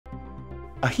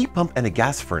A heat pump and a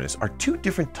gas furnace are two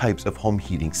different types of home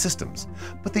heating systems,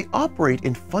 but they operate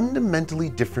in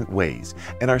fundamentally different ways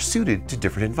and are suited to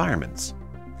different environments.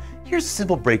 Here's a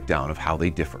simple breakdown of how they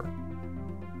differ.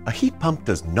 A heat pump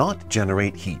does not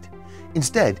generate heat.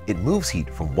 Instead, it moves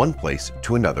heat from one place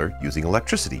to another using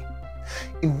electricity.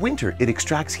 In winter, it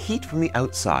extracts heat from the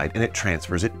outside and it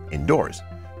transfers it indoors.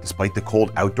 Despite the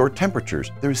cold outdoor temperatures,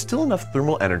 there is still enough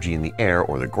thermal energy in the air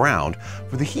or the ground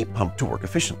for the heat pump to work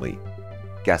efficiently.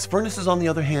 Gas furnaces, on the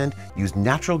other hand, use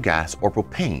natural gas or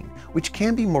propane, which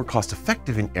can be more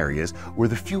cost-effective in areas where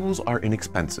the fuels are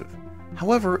inexpensive.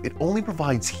 However, it only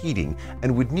provides heating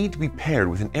and would need to be paired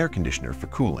with an air conditioner for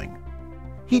cooling.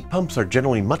 Heat pumps are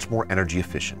generally much more energy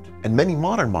efficient, and many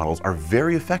modern models are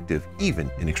very effective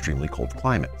even in extremely cold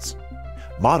climates.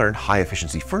 Modern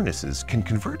high-efficiency furnaces can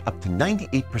convert up to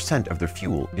 98% of their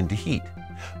fuel into heat,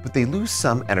 but they lose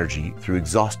some energy through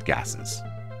exhaust gases.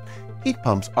 Heat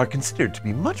pumps are considered to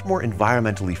be much more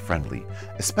environmentally friendly,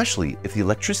 especially if the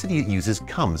electricity it uses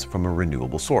comes from a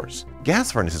renewable source.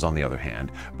 Gas furnaces, on the other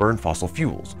hand, burn fossil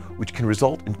fuels, which can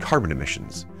result in carbon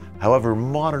emissions. However,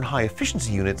 modern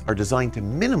high-efficiency units are designed to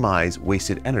minimize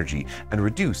wasted energy and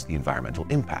reduce the environmental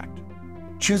impact.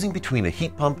 Choosing between a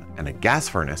heat pump and a gas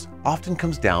furnace often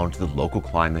comes down to the local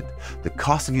climate, the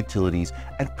cost of utilities,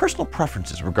 and personal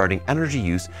preferences regarding energy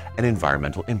use and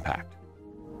environmental impact.